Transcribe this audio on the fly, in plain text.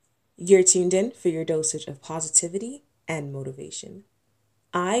You're tuned in for your dosage of positivity and motivation.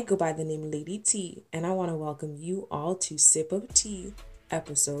 I go by the name Lady T, and I want to welcome you all to Sip of Tea,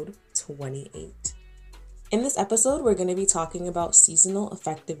 episode 28. In this episode, we're going to be talking about seasonal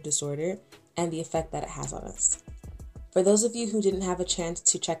affective disorder and the effect that it has on us. For those of you who didn't have a chance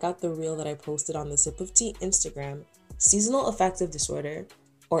to check out the reel that I posted on the Sip of Tea Instagram, seasonal affective disorder,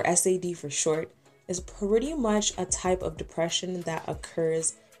 or SAD for short, is pretty much a type of depression that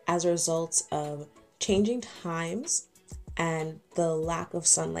occurs as a result of changing times and the lack of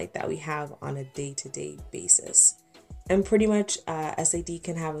sunlight that we have on a day-to-day basis. And pretty much SAD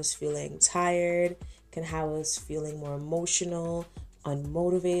can have us feeling tired, can have us feeling more emotional,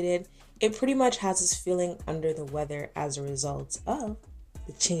 unmotivated. It pretty much has us feeling under the weather as a result of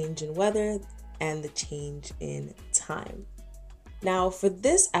the change in weather and the change in time. Now, for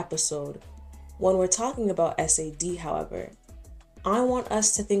this episode, when we're talking about SAD, however, I want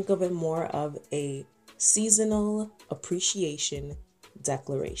us to think of it more of a seasonal appreciation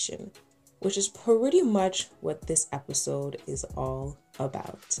declaration, which is pretty much what this episode is all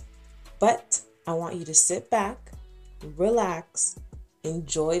about. But I want you to sit back, relax,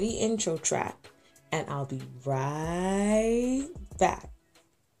 enjoy the intro track, and I'll be right back.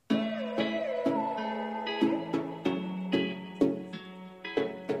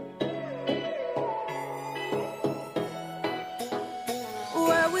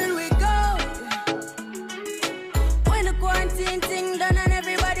 Where will we go when the quarantine thing done and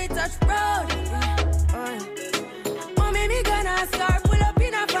everybody touch road? Mommy, me gonna start pull up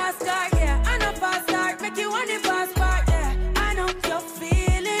in a fast car, yeah. And a fast start make you want the passport, yeah. I know you're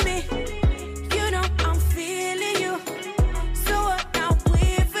feeling me, you know I'm feeling you. So what now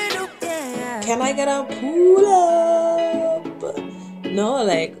we feel do, yeah. Can I get a pull up? No,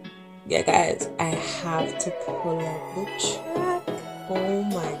 yeah, guys, I have to pull up the track. Oh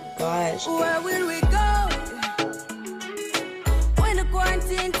my gosh. Where will we go when the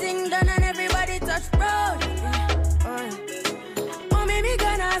quarantine thing done and everybody touch road? Mommy, me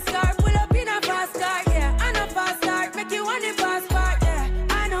gonna start pull up in a fast car, yeah. And a fast start make you want the passport, yeah.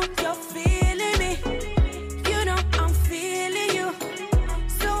 I know you're feeling me, you know I'm feeling you.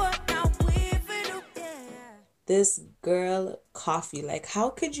 So what now we feel do, yeah. This girl, Coffee,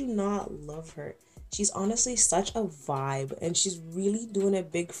 how could you not love her? She's honestly such a vibe, and she's really doing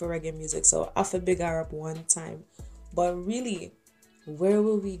it big for reggae music, so I'll big her up one time. But really, where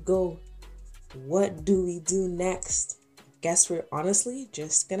will we go? What do we do next? Guess we're honestly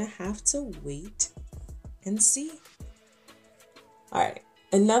just gonna have to wait and see. Alright,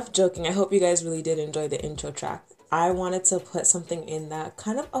 enough joking. I hope you guys really did enjoy the intro track. I wanted to put something in that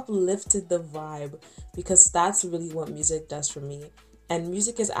kind of uplifted the vibe, because that's really what music does for me. And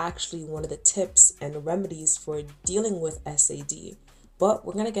music is actually one of the tips and remedies for dealing with SAD. But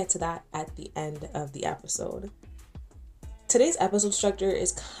we're going to get to that at the end of the episode. Today's episode structure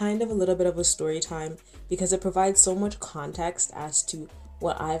is kind of a little bit of a story time because it provides so much context as to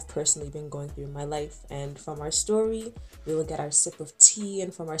what I've personally been going through in my life. And from our story, we will get our sip of tea.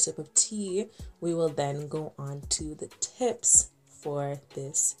 And from our sip of tea, we will then go on to the tips for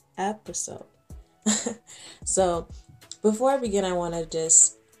this episode. So, before I begin, I want to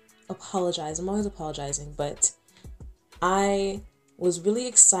just apologize. I'm always apologizing, but I was really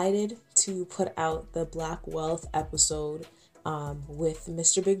excited to put out the Black Wealth episode with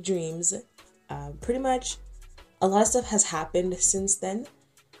Mr. Big Dreams. Pretty much a lot of stuff has happened since then,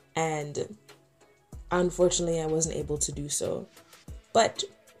 and unfortunately I wasn't able to do so. But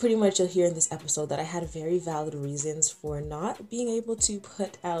pretty much you'll hear in this episode that I had very valid reasons for not being able to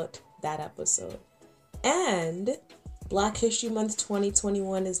put out that episode. And Black History Month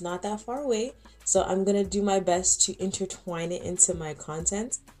 2021 is not that far away, so I'm going to do my best to intertwine it into my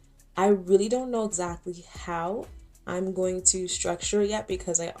content. I really don't know exactly how I'm going to structure it yet,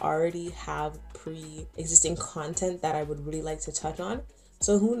 because I already have pre-existing content that I would really like to touch on.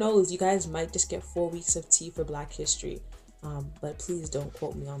 So who knows, you guys might just get 4 weeks of tea for Black History, but please don't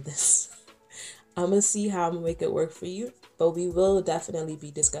quote me on this. I'm going to see how I'm going to make it work for you, but we will definitely be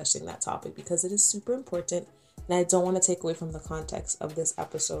discussing that topic because it is super important. And I don't want to take away from the context of this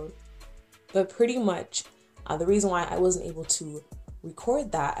episode. But pretty much, the reason why I wasn't able to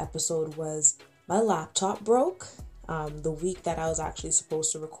record that episode was my laptop broke the week that I was actually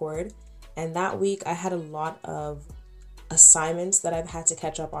supposed to record. And that week I had a lot of assignments that I've had to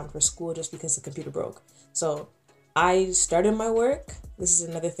catch up on for school just because the computer broke. So I started my work. This is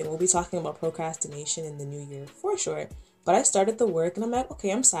another thing. We'll be talking about procrastination in the new year for sure. But I started the work and I'm like,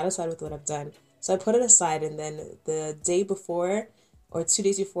 okay, I'm satisfied with what I've done. So I put it aside, and then the day before or 2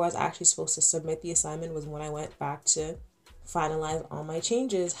 days before I was actually supposed to submit the assignment was when I went back to finalize all my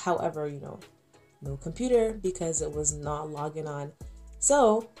changes. However, no computer because it was not logging on.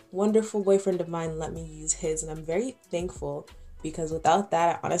 So, wonderful boyfriend of mine let me use his, and I'm very thankful because without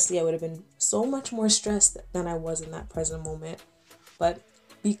that, honestly, I would have been so much more stressed than I was in that present moment. But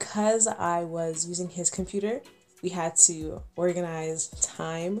because I was using his computer, we had to organize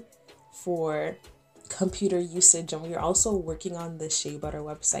time for computer usage, and we were also working on the Shea Butter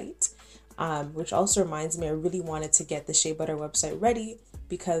website, which also reminds me I really wanted to get the Shea Butter website ready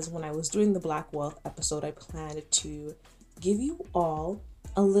because when I was doing the Black Wealth episode, I planned to give you all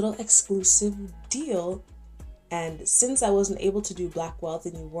a little exclusive deal. And since I wasn't able to do Black Wealth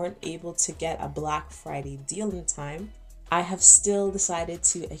and you weren't able to get a Black Friday deal in time, I have still decided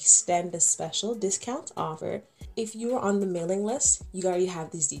to extend a special discount offer. If you are on the mailing list, you already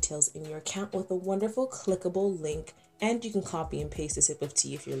have these details in your account with a wonderful clickable link, and you can copy and paste a sip of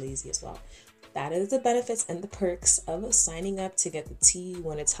tea if you're lazy as well. That is the benefits and the perks of signing up to get the tea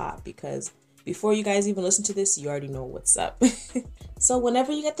when it's hot, because before you guys even listen to this, you already know what's up. So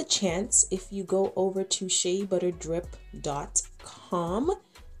whenever you get the chance, if you go over to sheabutterdrip.com,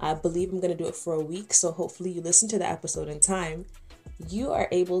 I believe I'm going to do it for a week, so hopefully you listen to the episode in time, you are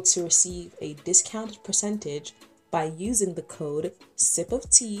able to receive a discounted percentage by using the code SIP of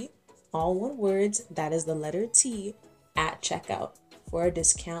tea, all one words, that is the letter T, at checkout for a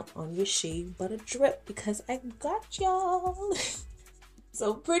discount on your Shea Butter Drip, because I got y'all.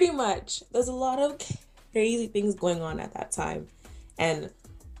 So pretty much, there's a lot of crazy things going on at that time. And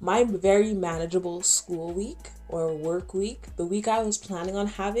my very manageable school week or work week, the week I was planning on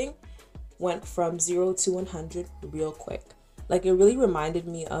having, went from 0 to 100 real quick. Like, it really reminded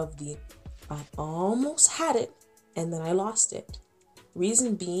me of I almost had it and then I lost it.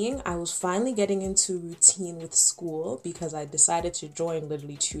 Reason being, I was finally getting into routine with school because I decided to join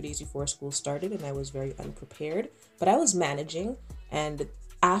literally 2 days before school started and I was very unprepared, but I was managing. And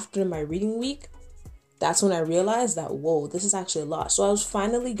after my reading week, that's when I realized that, whoa, this is actually a lot. So I was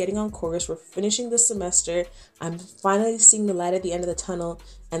finally getting on course. We're finishing the semester. I'm finally seeing the light at the end of the tunnel.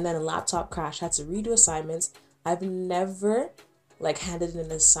 And then a laptop crash. I had to redo assignments. I've never handed in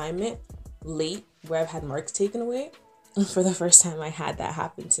an assignment late where I've had marks taken away. For the first time I had that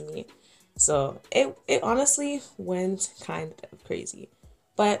happen to me. So it honestly went kind of crazy.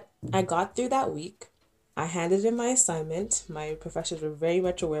 But I got through that week. I handed in my assignment. My professors were very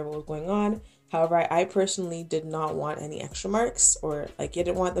much aware of what was going on. However, I personally did not want any extra marks, or I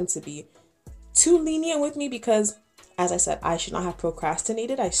didn't want them to be too lenient with me because, as I said, I should not have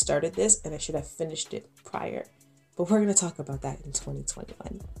procrastinated. I started this and I should have finished it prior. But we're going to talk about that in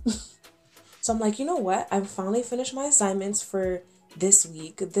 2021. So I'm like, you know what? I've finally finished my assignments for this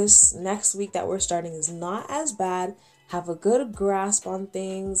week. This next week that we're starting is not as bad. Have a good grasp on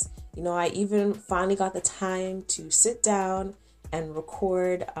things. I even finally got the time to sit down and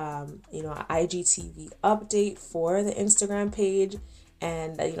record, an IGTV update for the Instagram page.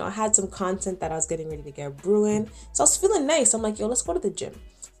 And, I had some content that I was getting ready to get brewing. So I was feeling nice. I'm like, yo, let's go to the gym.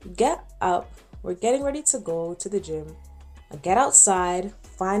 Get up. We're getting ready to go to the gym. I get outside,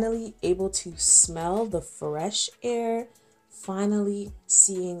 finally able to smell the fresh air, finally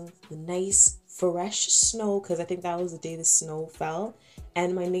seeing the nice fresh snow, because I think that was the day the snow fell.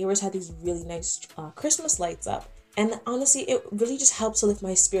 And my neighbors had these really nice Christmas lights up. And honestly, it really just helped to lift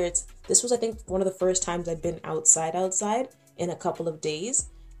my spirits. This was, I think, one of the first times I'd been outside in a couple of days.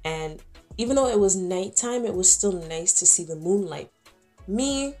 And even though it was nighttime, it was still nice to see the moonlight.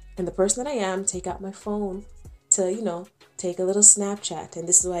 Me and the person that I am take out my phone to, take a little Snapchat. And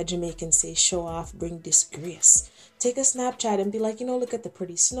this is why Jamaicans say show off, bring disgrace. Take a Snapchat and be like, look at the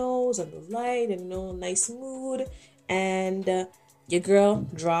pretty snows and the light and, nice mood. And your girl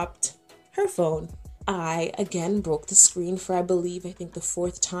dropped her phone. I, again, broke the screen for, I think the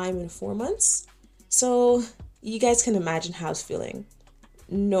fourth time in 4 months. So you guys can imagine how I was feeling.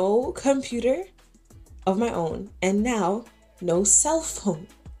 No computer of my own. And now, no cell phone.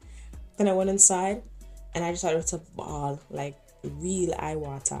 Then I went inside and I decided to bawl like real eye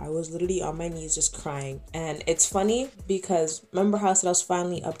water. I was literally on my knees just crying. And it's funny because remember how I said I was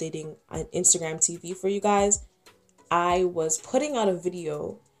finally updating on Instagram TV for you guys? I was putting out a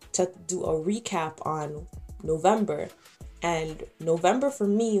video to do a recap on November. And November for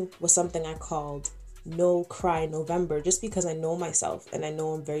me was something I called No Cry November, just because I know myself and I know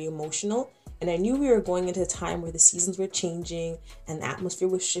I'm very emotional. And I knew we were going into a time where the seasons were changing and the atmosphere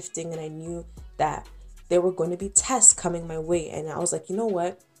was shifting. And I knew that there were going to be tests coming my way. And I was like, you know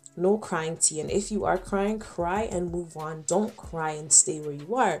what? No crying tea. And if you are crying, cry and move on. Don't cry and stay where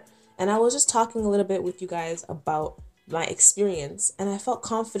you are. And I was just talking a little bit with you guys about my experience, and I felt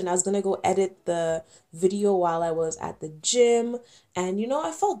confident. I was gonna go edit the video while I was at the gym, and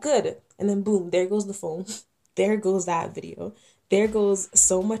I felt good. And then boom, there goes the phone. There goes that video. There goes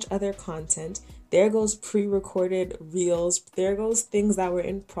so much other content. There goes pre-recorded reels. There goes things that were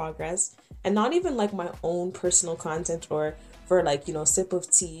in progress, and not even like my own personal content or for like, Sip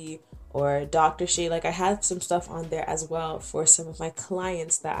of Tea or Dr. Shay. Like I had some stuff on there as well for some of my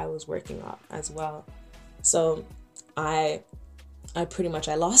clients that I was working on as well. So I pretty much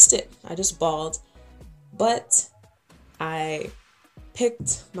I lost it. I just bawled. But I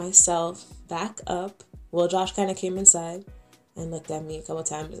picked myself back up. Well, Josh kind of came inside and looked at me a couple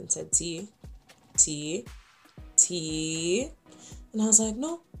times and said, T, T, T. And I was like,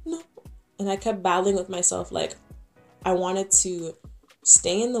 no. And I kept battling with myself. Like I wanted to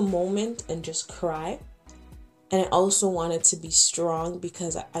stay in the moment and just cry. And I also wanted to be strong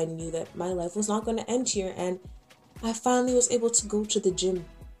because I knew that my life was not going to end here. And I finally was able to go to the gym.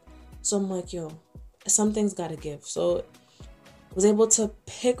 So I'm like, yo, something's got to give. So I was able to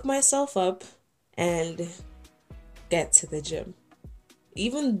pick myself up and get to the gym.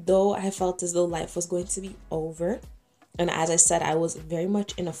 Even though I felt as though life was going to be over. And as I said, I was very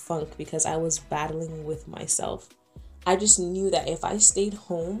much in a funk because I was battling with myself. I just knew that if I stayed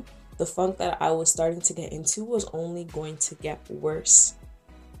home, the funk that I was starting to get into was only going to get worse.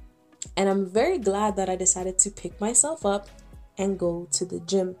 And I'm very glad that I decided to pick myself up and go to the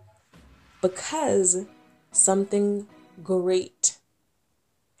gym because something great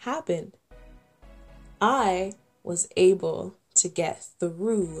happened. I was able to get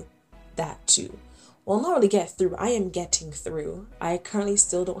through that too. Well, not really get through. I am getting through. I currently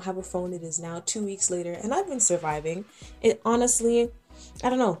still don't have a phone. It is now 2 weeks later and I've been surviving. It honestly, I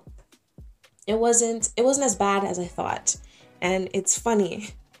don't know. It wasn't as bad as I thought. And it's funny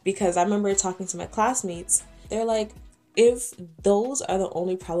because I remember talking to my classmates. They're like, if those are the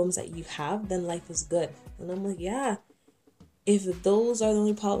only problems that you have, then life is good. And I'm like, yeah, if those are the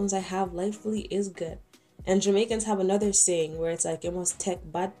only problems I have, life really is good. And Jamaicans have another saying where it's like, you must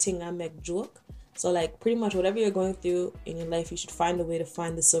take bad thing and make joke. So like pretty much whatever you're going through in your life, you should find a way to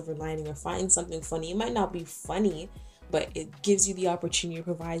find the silver lining or find something funny. It might not be funny, but it gives you the opportunity,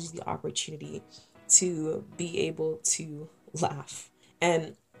 provides you the opportunity to be able to laugh.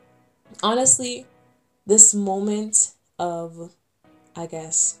 And honestly, this moment of, I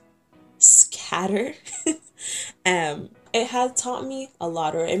guess, scatter, it had taught me a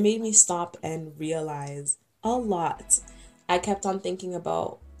lot, or it made me stop and realize a lot. I kept on thinking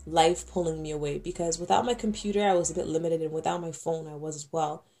about life pulling me away because without my computer, I was a bit limited, and without my phone, I was as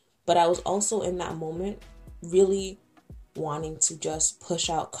well. But I was also in that moment really wanting to just push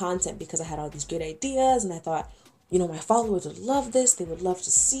out content because I had all these great ideas, and I thought, my followers would love this. They would love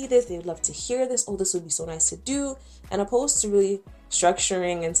to see this. They would love to hear this. Oh, this would be so nice to do. And opposed to really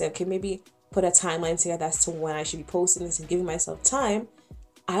structuring and say, okay, maybe put a timeline together as to when I should be posting this and giving myself time,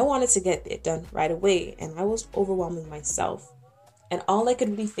 I wanted to get it done right away. And I was overwhelming myself. And all I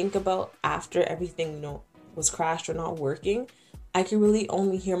could really think about after everything, was crashed or not working, I could really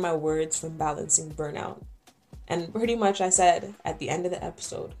only hear my words from balancing burnout. And pretty much I said at the end of the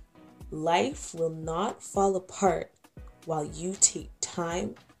episode, life will not fall apart while you take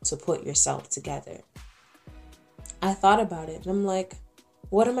time to put yourself together. I thought about it and I'm like,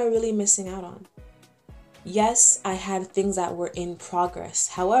 what am I really missing out on? Yes, I had things that were in progress.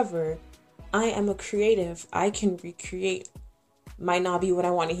 However, I am a creative. I can recreate. Might not be what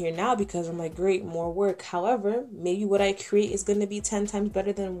I want to hear now because I'm like, great, more work. However, maybe what I create is going to be 10 times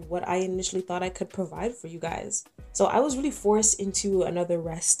better than what I initially thought I could provide for you guys. So I was really forced into another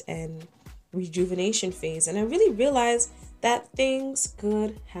rest and rejuvenation phase. And I really realized that things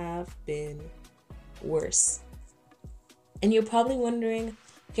could have been worse. And you're probably wondering,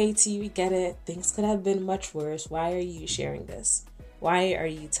 KT, we get it. Things could have been much worse. Why are you sharing this? Why are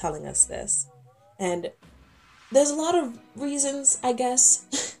you telling us this? And there's a lot of reasons, I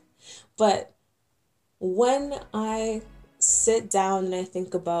guess. But when I sit down and I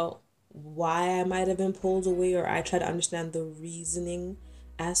think about why I might have been pulled away, or I try to understand the reasoning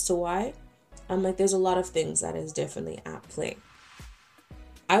as to why, I'm like, there's a lot of things that is definitely at play.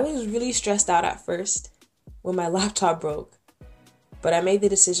 I was really stressed out at first when my laptop broke. But I made the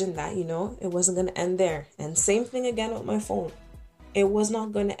decision that, it wasn't going to end there. And same thing again with my phone. It was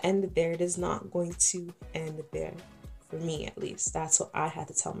not going to end there. It is not going to end there. For me, at least. That's what I had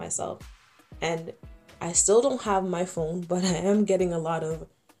to tell myself. And I still don't have my phone, but I am getting a lot of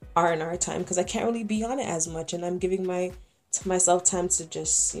R&R time because I can't really be on it as much. And I'm giving myself time to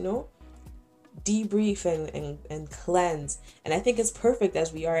just, debrief and cleanse. And I think it's perfect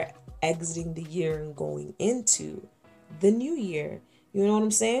as we are exiting the year and going into the new year. You know what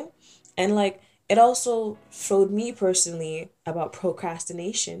I'm saying? And like, it also showed me personally about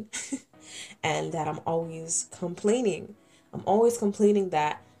procrastination and that I'm always complaining. I'm always complaining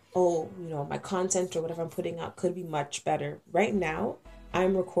that, oh, my content or whatever I'm putting out could be much better. Right now,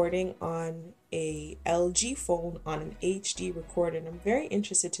 I'm recording on a LG phone on an HD recorder, and I'm very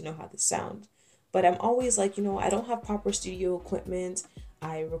interested to know how this sounds. But I'm always like, I don't have proper studio equipment.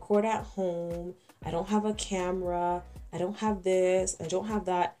 I record at home. I don't have a camera. I don't have this. I don't have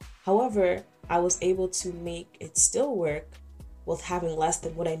that. However, I was able to make it still work with having less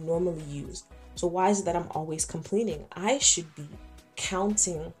than what I normally use. So why is it that I'm always complaining? I should be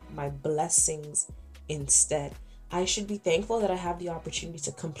counting my blessings instead. I should be thankful that I have the opportunity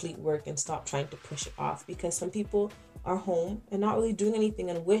to complete work and stop trying to push it off, because some people are home and not really doing anything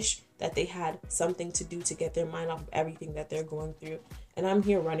and wish that they had something to do to get their mind off of everything that they're going through. And I'm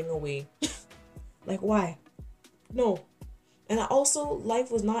here running away. Like, why? No. And also, life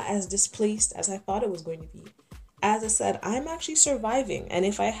was not as displaced as I thought it was going to be. As I said, I'm actually surviving. And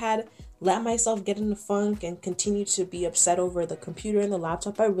if I had let myself get in the funk and continue to be upset over the computer and the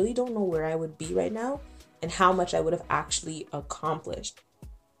laptop, I really don't know where I would be right now and how much I would have actually accomplished.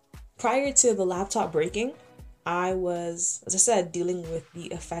 Prior to the laptop breaking, I was, as I said, dealing with the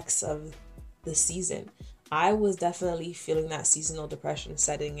effects of the season. I was definitely feeling that seasonal depression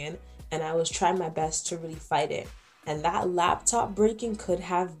setting in, and I was trying my best to really fight it. And that laptop breaking could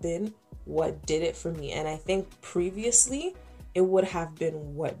have been what did it for me. And I think previously, it would have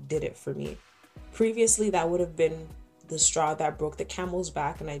been what did it for me. Previously, that would have been the straw that broke the camel's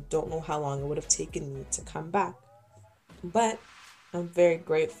back, and I don't know how long it would have taken me to come back. But I'm very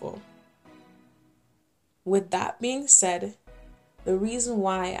grateful. With that being said, the reason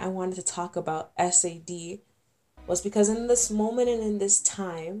why I wanted to talk about SAD was because in this moment and in this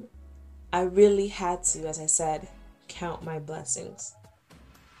time, I really had to, as I said, count my blessings.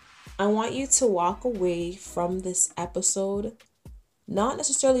 I want you to walk away from this episode not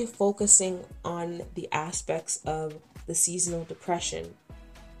necessarily focusing on the aspects of the seasonal depression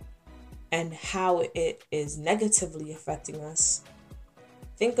and how it is negatively affecting us.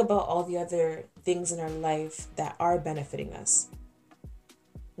 Think about all the other things in our life that are benefiting us.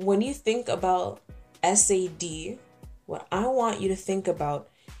 When you think about SAD, what I want you to think about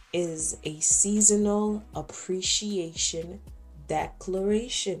is a seasonal appreciation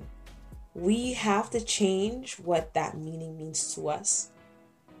declaration. We have to change what that meaning means to us.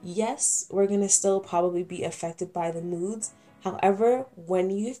 Yes, we're going to still probably be affected by the moods. However, when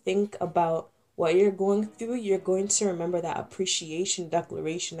you think about what you're going through, you're going to remember that appreciation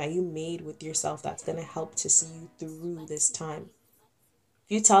declaration that you made with yourself that's going to help to see you through this time.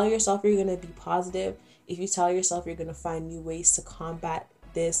 If you tell yourself you're going to be positive, if you tell yourself you're going to find new ways to combat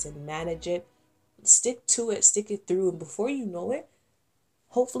this and manage it, stick to it, stick it through, and before you know it,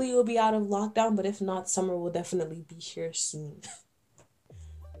 hopefully you'll be out of lockdown, but if not, summer will definitely be here soon.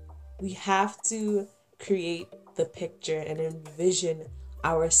 We have to create the picture and envision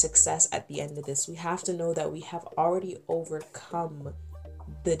our success at the end of this. We have to know that we have already overcome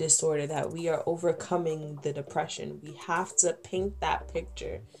the disorder, that we are overcoming the depression. We have to paint that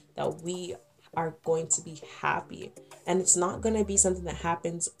picture that we are going to be happy. And it's not going to be something that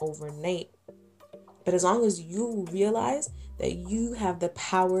happens overnight. But as long as you realize that you have the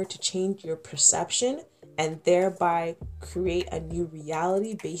power to change your perception and thereby create a new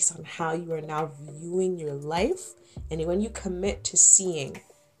reality based on how you are now viewing your life, and when you commit to seeing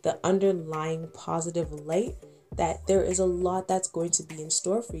the underlying positive light, that there is a lot that's going to be in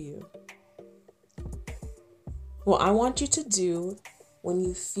store for you. What I want you to do when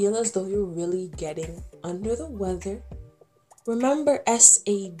you feel as though you're really getting under the weather, remember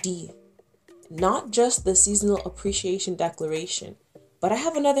SAD. Not just the seasonal appreciation declaration, but I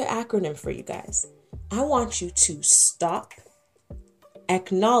have another acronym for you guys. I want you to stop,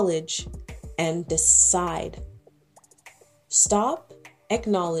 acknowledge, and decide. Stop,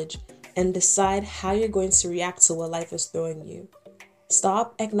 acknowledge, and decide how you're going to react to what life is throwing you.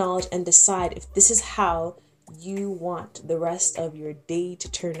 Stop, acknowledge, and decide if this is how you want the rest of your day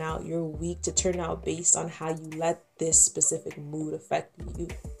to turn out, your week to turn out based on how you let this specific mood affect you.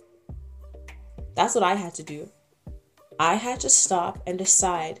 That's what I had to do. I had to stop and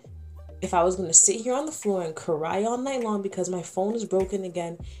decide if I was going to sit here on the floor and cry all night long because my phone is broken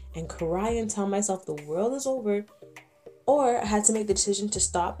again and cry and tell myself the world is over, or I had to make the decision to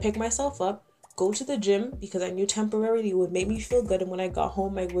stop, pick myself up, go to the gym because I knew temporarily it would make me feel good, and when I got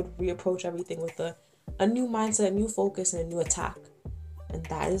home I would reapproach everything with a new mindset, a new focus, and a new attack. And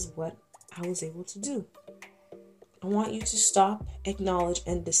that is what I was able to do. I want you to stop, acknowledge,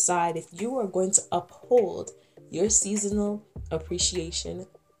 and decide if you are going to uphold your seasonal appreciation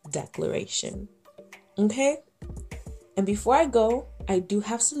declaration. Okay? And before I go, I do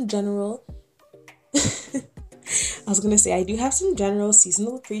have some general I do have some general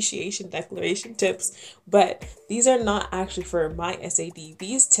seasonal appreciation declaration tips, but these are not actually for my SAD.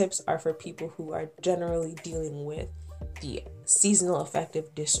 These tips are for people who are generally dealing with the seasonal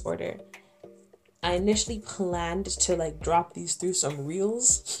affective disorder. I initially planned to drop these through some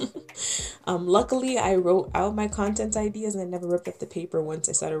reels. Luckily, I wrote out my content ideas and I never ripped up the paper once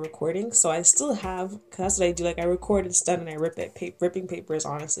I started recording. So I still have, because that's what I do. I record, it's done, and I rip it. Ripping papers,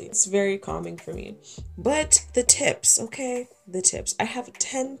 honestly, it's very calming for me. But the tips, okay? The tips. I have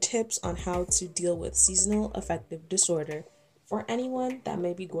 10 tips on how to deal with seasonal affective disorder for anyone that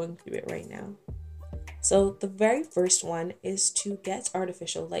may be going through it right now. So the very first one is to get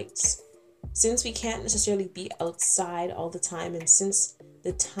artificial lights. Since we can't necessarily be outside all the time, and since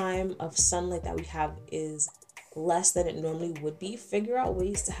the time of sunlight that we have is less than it normally would be, figure out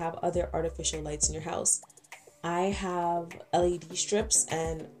ways to have other artificial lights in your house. I have LED strips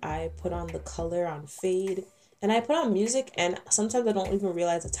and I put on the color on fade, and I put on music, and sometimes I don't even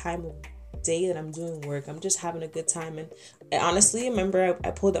realize the time of day that I'm doing work. I'm just having a good time. And honestly, I remember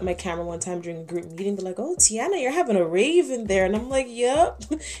I pulled up my camera one time during a group meeting. They're like, "Oh, Tiana, you're having a rave in there." And I'm like, "Yep,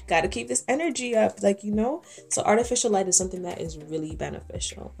 gotta keep this energy up." So artificial light is something that is really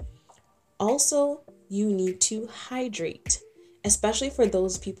beneficial. Also, you need to hydrate, especially for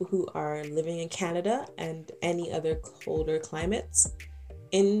those people who are living in Canada and any other colder climates.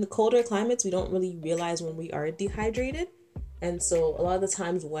 In the colder climates, we don't really realize when we are dehydrated. And so a lot of the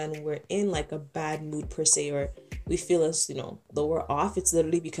times when we're in a bad mood per se, or we feel as, though we're off, it's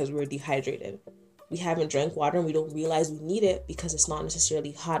literally because we're dehydrated. We haven't drank water and we don't realize we need it because it's not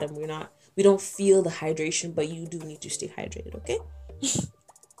necessarily hot and we don't feel the hydration, but you do need to stay hydrated, okay?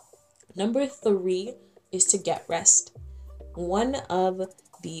 Number 3 is to get rest. One of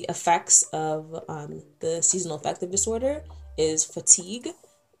the effects of the seasonal affective disorder is fatigue.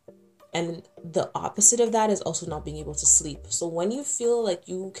 And the opposite of that is also not being able to sleep. So when you feel like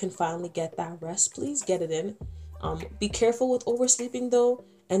you can finally get that rest, please get it in. Be careful with oversleeping though,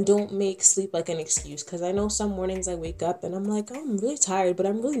 and don't make sleep like an excuse. Because I know some mornings I wake up and I'm like, "Oh, I'm really tired," but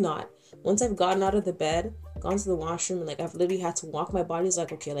I'm really not. Once I've gotten out of the bed, gone to the washroom, and I've literally had to walk, my body's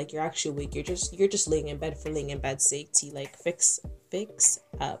like, "Okay, you're actually awake. You're just laying in bed for laying in bed's sake. Fix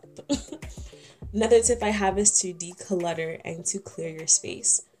up." Another tip I have is to declutter and to clear your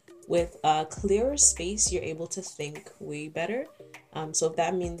space. With a clearer space, you're able to think way better. So if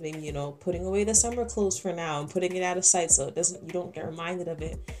that means maybe, putting away the summer clothes for now and putting it out of sight so you don't get reminded of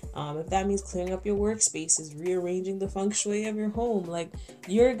it. If that means clearing up your workspaces, rearranging the feng shui of your home,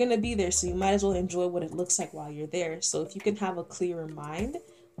 you're going to be there. So you might as well enjoy what it looks like while you're there. So if you can have a clearer mind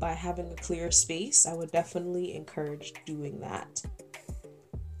by having a clearer space, I would definitely encourage doing that.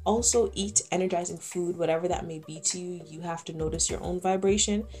 Also, eat energizing food, whatever that may be to you. You have to notice your own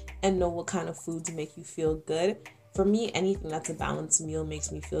vibration and know what kind of foods make you feel good. For me, anything that's a balanced meal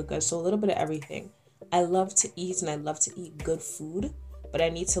makes me feel good. So a little bit of everything. I love to eat and I love to eat good food, but I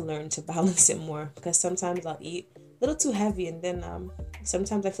need to learn to balance it more because sometimes I'll eat a little too heavy and then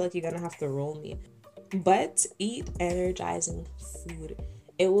sometimes I feel like you're gonna have to roll me. But eat energizing food.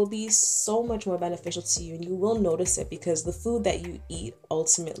 It will be so much more beneficial to you and you will notice it because the food that you eat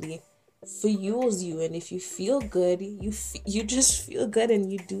ultimately fuels you, and if you feel good, you just feel good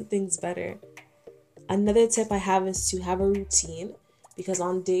and you do things better. Another tip I have is to have a routine, because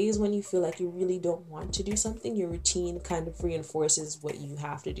on days when you feel like you really don't want to do something, your routine kind of reinforces what you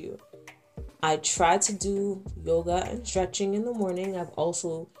have to do. I try to do yoga and stretching in the morning. I've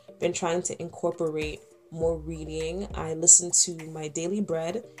also been trying to incorporate more reading. I listen to my daily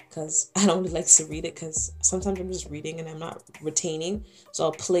bread because I don't really like to read it because sometimes I'm just reading and I'm not retaining. So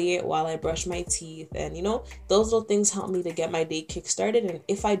I'll play it while I brush my teeth, and those little things help me to get my day kickstarted. And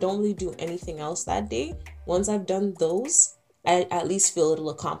if I don't really do anything else that day, once I've done those, I at least feel a little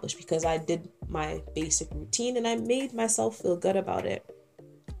accomplished because I did my basic routine and I made myself feel good about it.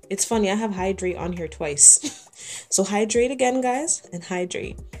 It's funny, I have hydrate on here twice. So hydrate again, guys, and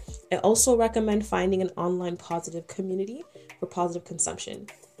hydrate. I also recommend finding an online positive community for positive consumption.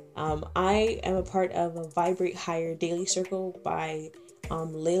 I am a part of a Vibrate Higher Daily Circle by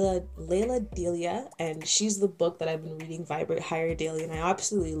Layla Delia, and she's the book that I've been reading, Vibrate Higher Daily, and I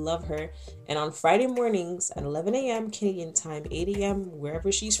absolutely love her. And on Friday mornings at 11 a.m. Canadian time, 8 a.m. wherever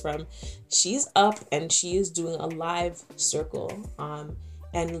she's from, she's up and she is doing a live circle.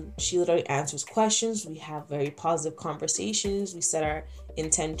 And she literally answers questions. We have very positive conversations. We set our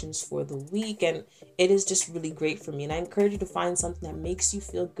intentions for the week, and it is just really great for me. And I encourage you to find something that makes you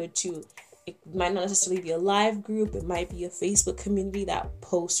feel good too. It might not necessarily be a live group. It might be a Facebook community that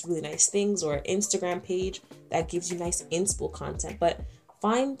posts really nice things, or an Instagram page that gives you nice inspo content. But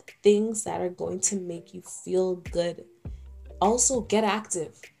find things that are going to make you feel good. Also, get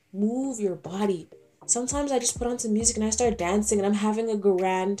active. Move your body. Sometimes I just put on some music and I start dancing and I'm having a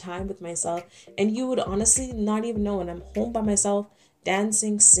grand time with myself. And you would honestly not even know when I'm home by myself,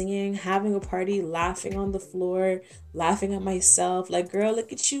 dancing, singing, having a party, laughing on the floor, laughing at myself. Like, girl,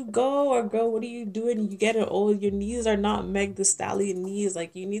 look at you go. Or, girl, what are you doing? You getting old. Your knees are not Meg the Stallion knees.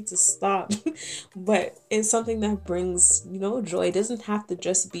 Like, you need to stop. But it's something that brings, joy. It doesn't have to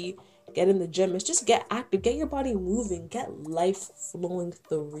just be get in the gym. It's just get active. Get your body moving. Get life flowing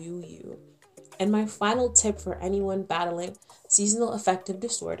through you. And my final tip for anyone battling seasonal affective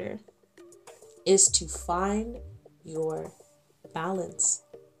disorder is to find your balance.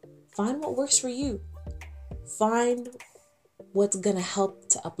 Find what works for you. Find what's going to help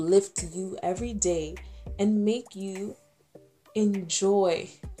to uplift you every day and make you enjoy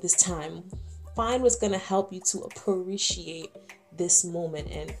this time. Find what's going to help you to appreciate this moment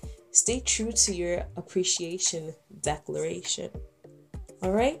and stay true to your appreciation declaration.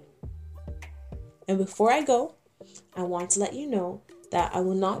 All right? And before I go, I want to let you know that I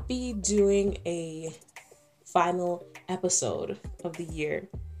will not be doing a final episode of the year.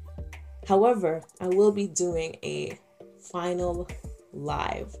 However, I will be doing a final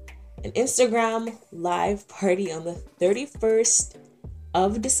live, an Instagram live party on the 31st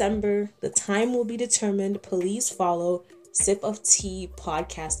of December. The time will be determined. Please follow Sip of Tea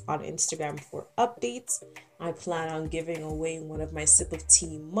podcast on Instagram for updates. I plan on giving away one of my Sip of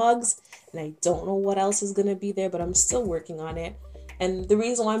Tea mugs, and I don't know what else is going to be there, but I'm still working on it. And the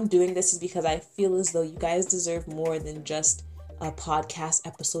reason why I'm doing this is because I feel as though you guys deserve more than just a podcast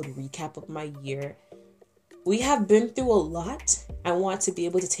episode recap of my year. We have been through a lot. I want to be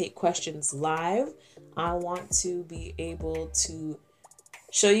able to take questions live. I want to be able to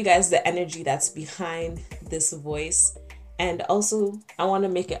show you guys the energy that's behind this voice. And also, I want to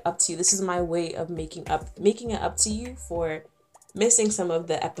make it up to you. This is my way of making it up to you for missing some of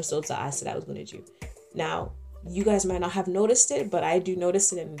the episodes that I said I was going to do. Now, you guys might not have noticed it, but I do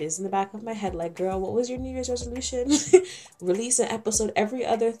notice it, and it is in the back of my head. Like, girl, what was your New Year's resolution? Release an episode every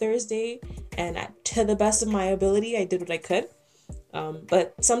other Thursday, and to the best of my ability, I did what I could.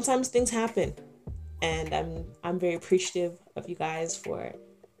 But sometimes things happen, and I'm very appreciative of you guys for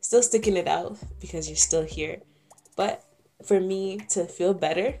still sticking it out because you're still here. But for me to feel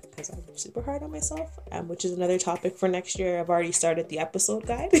better, because I'm super hard on myself, which is another topic for next year. I've already started the episode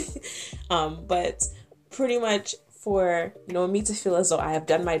guide. But pretty much for, me to feel as though I have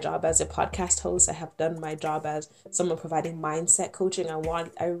done my job as a podcast host, I have done my job as someone providing mindset coaching.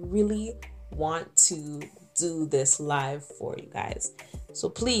 I really want to do this live for you guys. So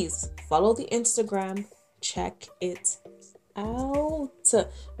please follow the Instagram, check it out.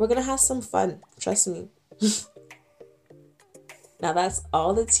 We're going to have some fun. Trust me. Now that's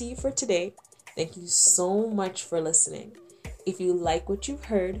all the tea for today. Thank you so much for listening. If you like what you've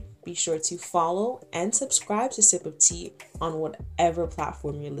heard, be sure to follow and subscribe to Sip of Tea on whatever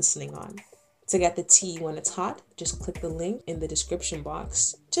platform you're listening on. To get the tea when it's hot, just click the link in the description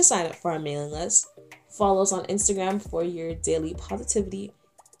box to sign up for our mailing list. Follow us on Instagram for your daily positivity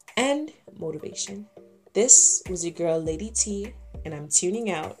and motivation. This was your girl, Lady T, and I'm tuning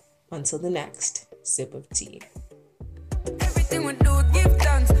out until the next Sip of Tea. Everything we do, give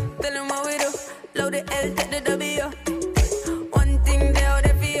thanks. Tell them what we do. Load the L, take the W. One thing they out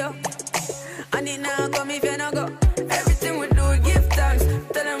there for you. And it now come if you not go. Everything we do, give thanks.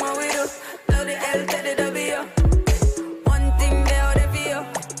 Tell them what we do. Load the L, take the W. One thing they out there for you.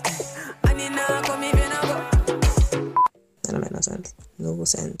 And it now come if you not go. That don't make no sense. No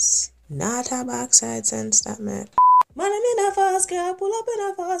sense. Not a backside sense that make. Man, I'm in a fast car, pull up in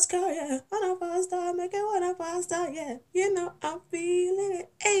a fast car, yeah. On a fast car, make it one a faster, yeah. I'm feeling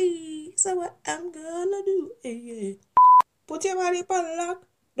it, ayy. So what I'm gonna do, ayy. Put your body on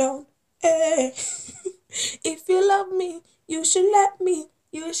lockdown, ayy. If you love me, you should let me.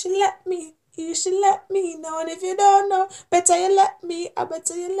 You should let me. You should let me know. And if you don't know, better you let me. I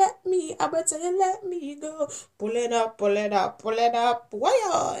better you let me. I better you let me go. Pull it up, pull it up, pull it up.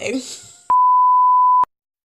 Why?